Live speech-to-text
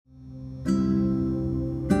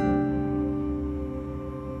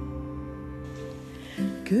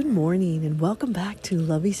Good morning and welcome back to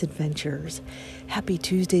Lovey's Adventures. Happy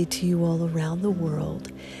Tuesday to you all around the world,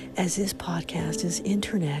 as this podcast is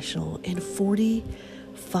international in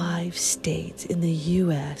 45 states in the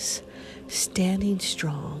U.S., standing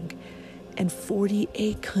strong, and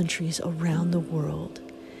 48 countries around the world.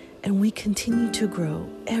 And we continue to grow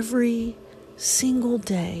every single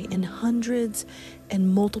day in hundreds and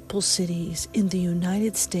multiple cities in the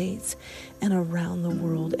United States and around the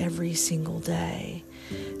world every single day,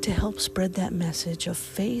 to help spread that message of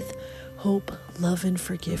faith, hope, love, and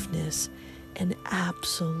forgiveness, and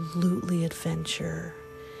absolutely adventure.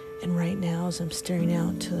 And right now, as I'm staring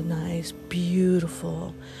out to a nice,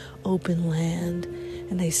 beautiful, open land,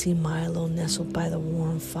 and I see Milo nestled by the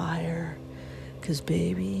warm fire, 'cause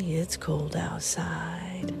baby, it's cold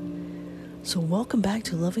outside. So welcome back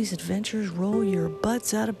to Lovey's Adventures. Roll your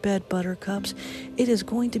butts out of bed, buttercups. It is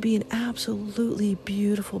going to be an absolutely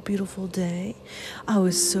beautiful, beautiful day. I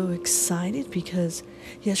was so excited because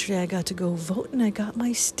yesterday I got to go vote and I got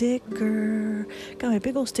my sticker. Got my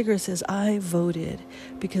big old sticker that says I voted,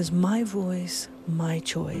 because my voice, my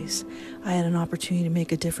choice. I had an opportunity to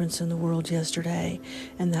make a difference in the world yesterday,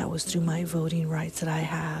 and that was through my voting rights that I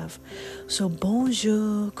have. So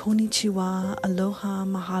bonjour, konnichiwa, aloha,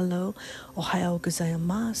 mahalo, ohayou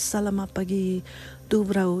gozaimasu, salamat pagi,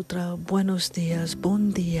 dobra utra, buenos dias, bon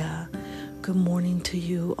dia. Good morning to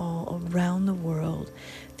you all around the world.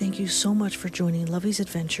 Thank you so much for joining Lovey's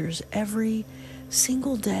Adventures every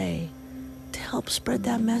single day to help spread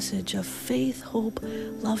that message of faith, hope,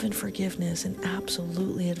 love, and forgiveness, and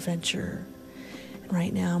absolutely adventure. And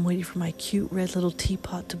right now I'm waiting for my cute red little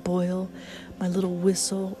teapot to boil, my little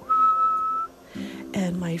whistle,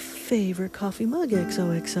 and my favorite coffee mug,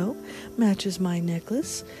 XOXO, matches my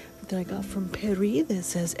necklace that I got from Perry that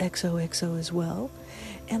says XOXO as well.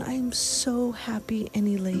 And I'm so happy and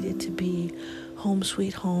elated to be home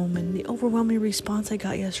sweet home. And the overwhelming response I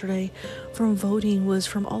got yesterday from voting was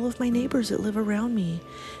from all of my neighbors that live around me.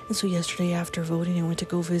 And so yesterday after voting, I went to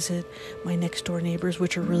go visit my next door neighbors,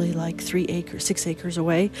 which are really like 6 acres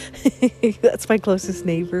away. That's my closest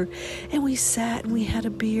neighbor. And we sat and we had a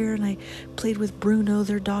beer, and I played with Bruno,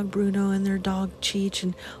 their dog Bruno, and their dog Cheech,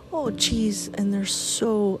 and Cheese, and they're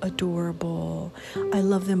so adorable. I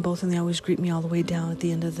love them both, and they always greet me all the way down at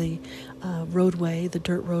the end of the roadway, the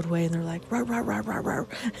dirt roadway, and they're like, rah, rah, rah, rah, rah.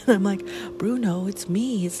 And I'm like, Bruno, it's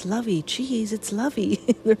me, it's Lovey. Cheese, it's Lovey.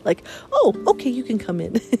 And they're like, oh, okay, you can come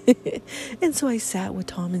in. And so I sat with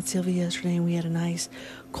Tom and Sylvia yesterday, and we had a nice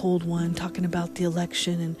cold one talking about the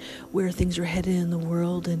election and where things are headed in the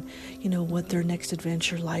world, and what their next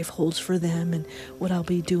adventure life holds for them, and what I'll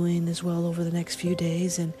be doing as well over the next few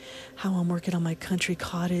days, and how I'm working on my country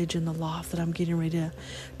cottage and the loft that I'm getting ready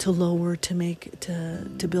to lower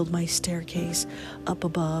to build my staircase up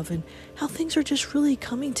above, and how things are just really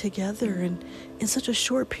coming together and in such a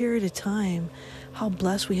short period of time. How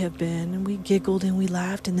blessed we have been. And we giggled and we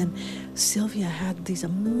laughed, and then Sylvia had these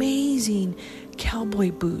amazing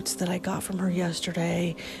cowboy boots that I got from her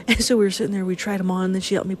yesterday, and so we were sitting there, we tried them on, and then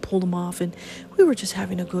she helped me pull them off, and we were just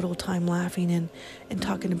having a good old time laughing and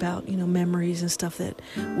talking about memories and stuff that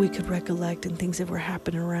we could recollect and things that were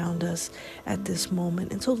happening around us at this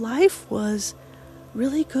moment. And so life was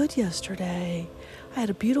really good yesterday. I had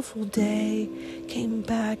a beautiful day, came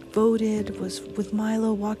back, voted, was with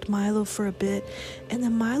Milo, walked Milo for a bit, and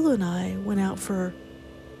then Milo and I went out for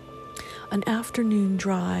an afternoon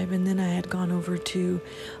drive, and then I had gone over to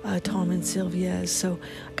Tom and Sylvia's, so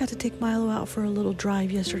I got to take Milo out for a little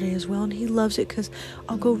drive yesterday as well, and he loves it because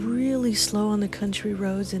I'll go really slow on the country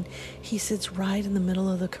roads, and he sits right in the middle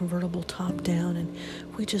of the convertible top down, and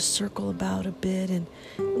we just circle about a bit, and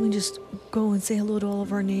we just go and say hello to all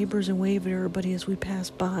of our neighbors and wave at everybody as we pass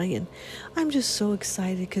by. And I'm just so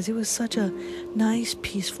excited because it was such a nice,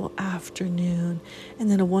 peaceful afternoon, and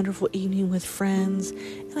then a wonderful evening with friends,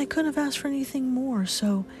 and I couldn't have asked for anything more.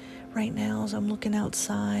 So right now, as I'm looking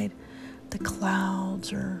outside, the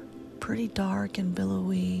clouds are pretty dark and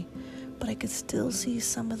billowy, but I could still see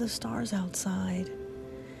some of the stars outside,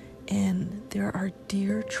 and there are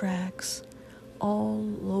deer tracks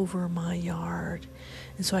all over my yard,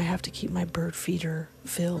 and so I have to keep my bird feeder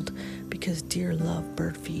filled because deer love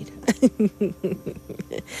bird feed.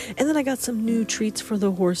 And then I got some new treats for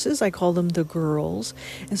the horses. I call them the girls,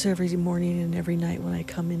 and so every morning and every night when I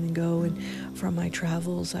come in and go and from my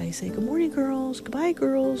travels, I say good morning girls, goodbye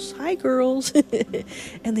girls, hi girls.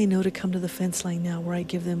 And they know to come to the fence line now, where I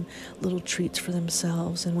give them little treats for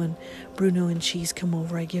themselves, and when Bruno and Cheese come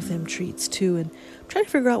over, I give them treats too, and I'm trying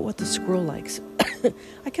to figure out what the squirrel likes.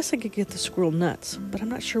 I guess I could get the squirrel nuts, but I'm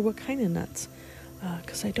not sure what kind of nuts,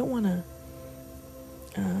 because I don't want to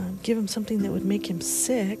give him something that would make him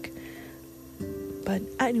sick. But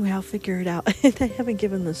anyway, I'll figure it out. I haven't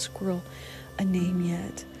given the squirrel a name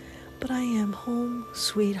yet. But I am home,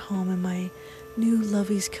 sweet home, in my new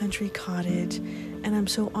Lovey's Country cottage. And I'm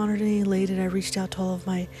so honored and elated. I reached out to all of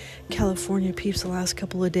my California peeps the last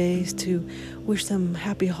couple of days to wish them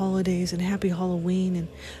happy holidays and happy Halloween, and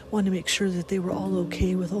wanted to make sure that they were all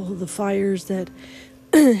okay with all of the fires that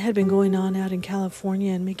had been going on out in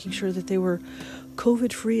California, and making sure that they were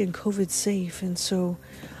COVID-free and COVID-safe. And so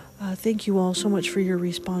thank you all so much for your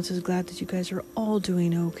responses. Glad that you guys are all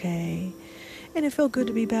doing okay. And it felt good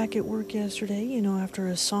to be back at work yesterday, after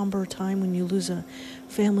a somber time when you lose a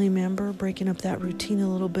family member, breaking up that routine a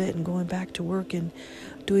little bit and going back to work and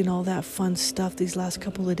doing all that fun stuff these last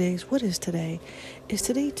couple of days. What is today? Is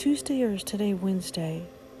today Tuesday or is today Wednesday?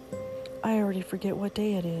 I already forget what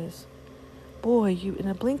day it is. Boy, in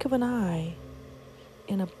a blink of an eye,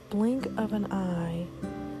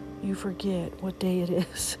 you forget what day it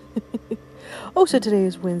is. Oh, so today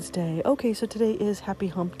is Wednesday. Okay, so today is Happy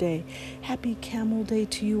Hump Day. Happy Camel Day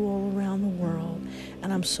to you all around the world.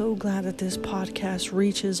 And I'm so glad that this podcast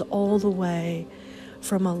reaches all the way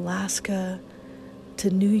from Alaska to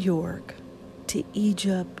New York, to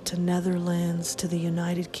Egypt, to Netherlands, to the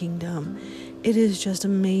United Kingdom. It is just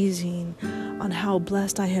amazing on how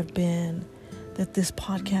blessed I have been that this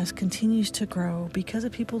podcast continues to grow because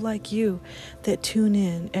of people like you that tune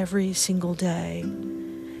in every single day,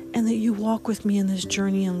 and that you walk with me in this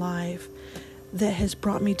journey in life that has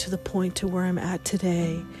brought me to the point to where I'm at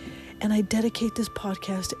today. And I dedicate this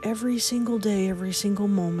podcast every single day, every single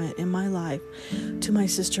moment in my life to my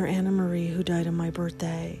sister Anna Marie, who died on my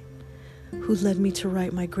birthday, who led me to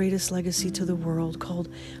write my greatest legacy to the world, called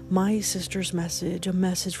My Sister's Message, a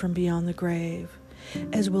message from beyond the grave,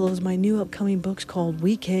 as well as my new upcoming books called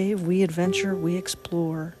We Cave, We Adventure, We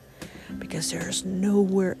Explore, because there's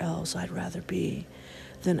nowhere else I'd rather be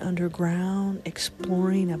than underground,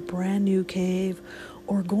 exploring a brand new cave,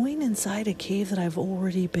 or going inside a cave that I've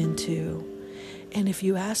already been to. And if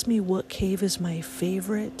you ask me what cave is my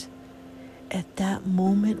favorite, at that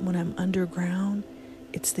moment when I'm underground,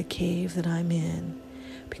 it's the cave that I'm in.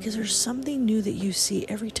 Because there's something new that you see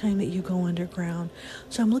every time that you go underground.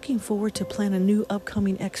 So I'm looking forward to plan a new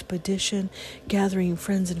upcoming expedition, gathering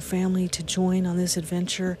friends and family to join on this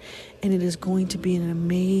adventure. And it is going to be an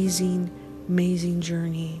amazing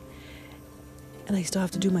journey. And I still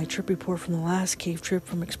have to do my trip report from the last cave trip,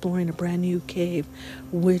 from exploring a brand new cave,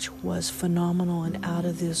 which was phenomenal and out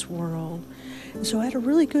of this world. And so I had a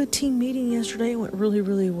really good team meeting yesterday. It went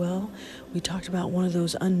really well. We talked about one of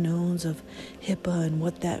those unknowns of HIPAA and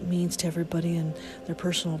what that means to everybody and their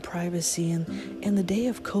personal privacy. And the day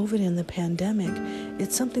of COVID and the pandemic,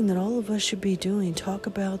 it's something that all of us should be doing. Talk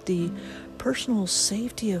about the personal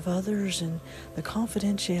safety of others and the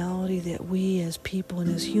confidentiality that we as people and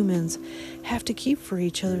as humans have to keep for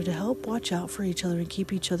each other, to help watch out for each other and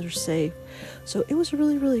keep each other safe. So it was a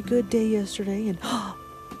really good day yesterday, and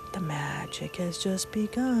the magic has just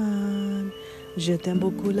begun. Je t'aime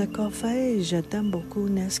beaucoup le café, je t'aime beaucoup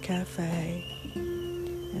Nescafe.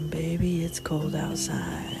 And baby, it's cold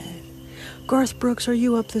outside. Garth Brooks, are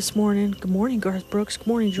you up this morning? Good morning, Garth Brooks. Good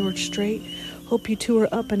morning, George Strait. Hope you two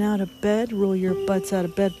are up and out of bed. Roll your butts out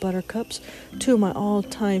of bed, buttercups. Two of my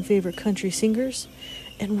all-time favorite country singers.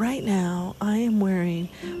 And right now, I am wearing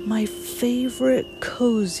my favorite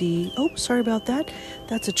cozy... Oh, sorry about that.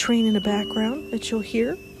 That's a train in the background that you'll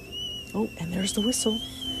hear. Oh, and there's the whistle.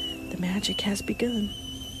 The magic has begun.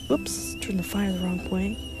 Whoops, turned the fire the wrong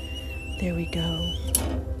way. There we go.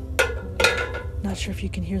 Not sure if you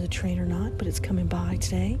can hear the train or not, but it's coming by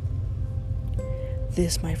today.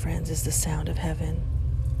 This, my friends, is the sound of heaven.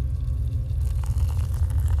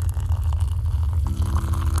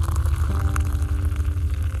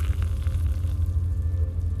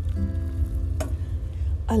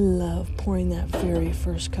 I love pouring that very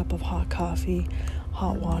first cup of hot coffee,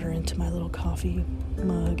 hot water into my little coffee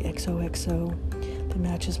mug, XOXO, that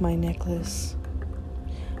matches my necklace.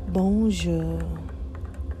 Bonjour.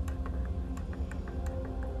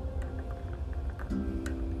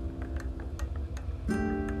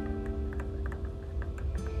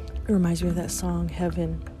 It reminds me of that song,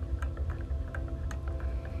 Heaven.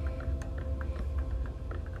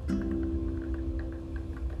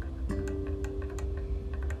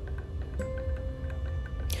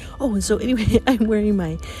 Oh, and so anyway, I'm wearing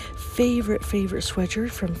my favorite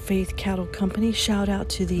sweatshirt from Faith Cattle Company. Shout out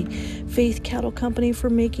to the Faith Cattle Company for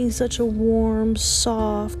making such a warm,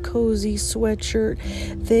 soft, cozy sweatshirt.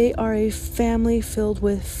 They are a family filled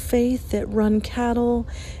with faith that run cattle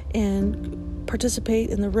and participate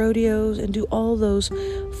in the rodeos and do all those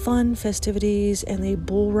fun festivities, and they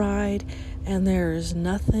bull ride, and there's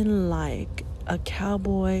nothing like a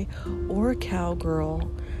cowboy or a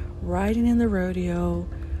cowgirl riding in the rodeo,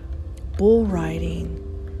 bull riding,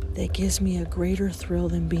 that gives me a greater thrill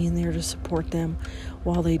than being there to support them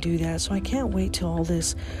while they do that. So I can't wait till all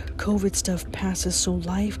this COVID stuff passes so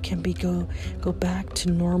life can go back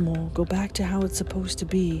to normal, go back to how it's supposed to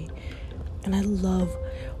be. And I love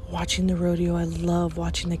watching the rodeo. I love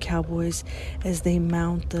watching the cowboys as they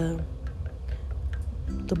mount the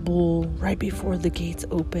bull right before the gates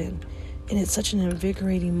open. And it's such an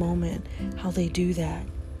invigorating moment how they do that.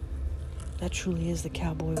 That truly is the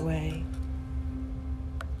cowboy way.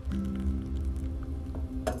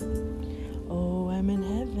 Oh, I'm in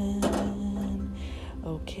heaven.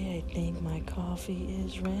 Okay, I think my coffee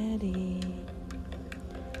is ready.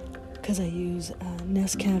 Because I use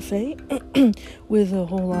Nescafe with a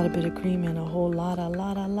whole lot of bit of cream and a whole lot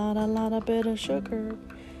of bit of sugar.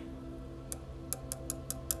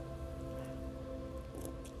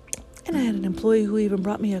 And I had an employee who even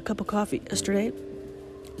brought me a cup of coffee yesterday.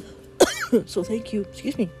 So thank you.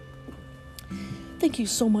 Excuse me. Thank you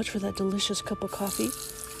so much for that delicious cup of coffee.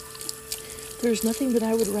 There's nothing that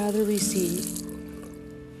I would rather receive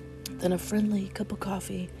than a friendly cup of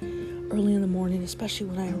coffee early in the morning, especially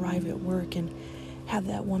when I arrive at work and have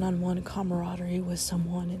that one-on-one camaraderie with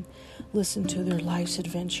someone and listen to their life's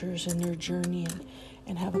adventures and their journey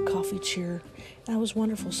and have a coffee cheer. And that was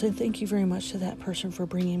wonderful. So thank you very much to that person for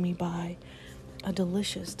bringing me by a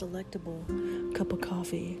delicious, delectable cup of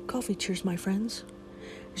coffee. Coffee cheers, my friends.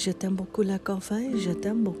 Je t'aime beaucoup le café. Je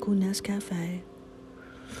t'aime beaucoup Nescafé.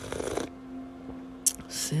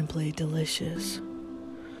 Simply delicious.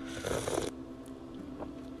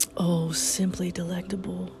 Oh, simply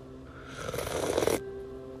delectable.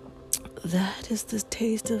 That is the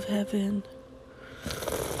taste of heaven.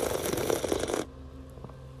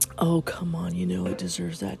 Oh, come on, you know it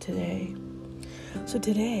deserves that today. So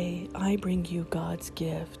today, I bring you God's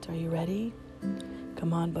gift. Are you ready?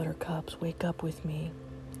 Come on, buttercups, wake up with me.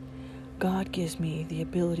 God gives me the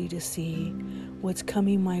ability to see what's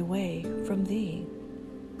coming my way from thee.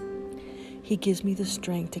 He gives me the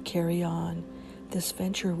strength to carry on this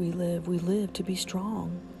venture we live to be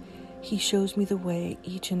strong. He shows me the way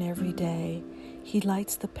each and every day. He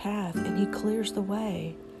lights the path and He clears the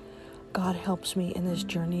way. God helps me in this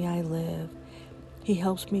journey I live. He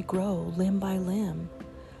helps me grow limb by limb.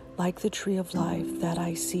 Like the tree of life that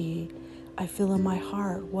I see, I feel in my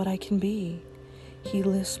heart what I can be. He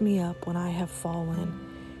lifts me up when I have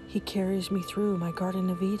fallen. He carries me through my Garden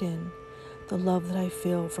of Eden. The love that I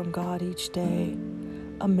feel from God each day,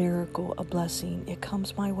 a miracle, a blessing, it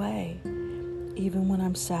comes my way. Even when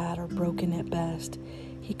I'm sad or broken at best,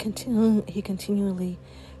 He continually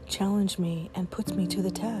challenges me and puts me to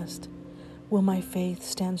the test. Will my faith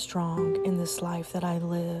stand strong in this life that I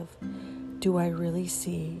live? Do I really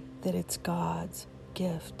see that it's God's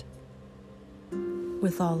gift?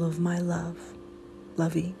 With all of my love,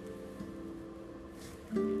 Lovey.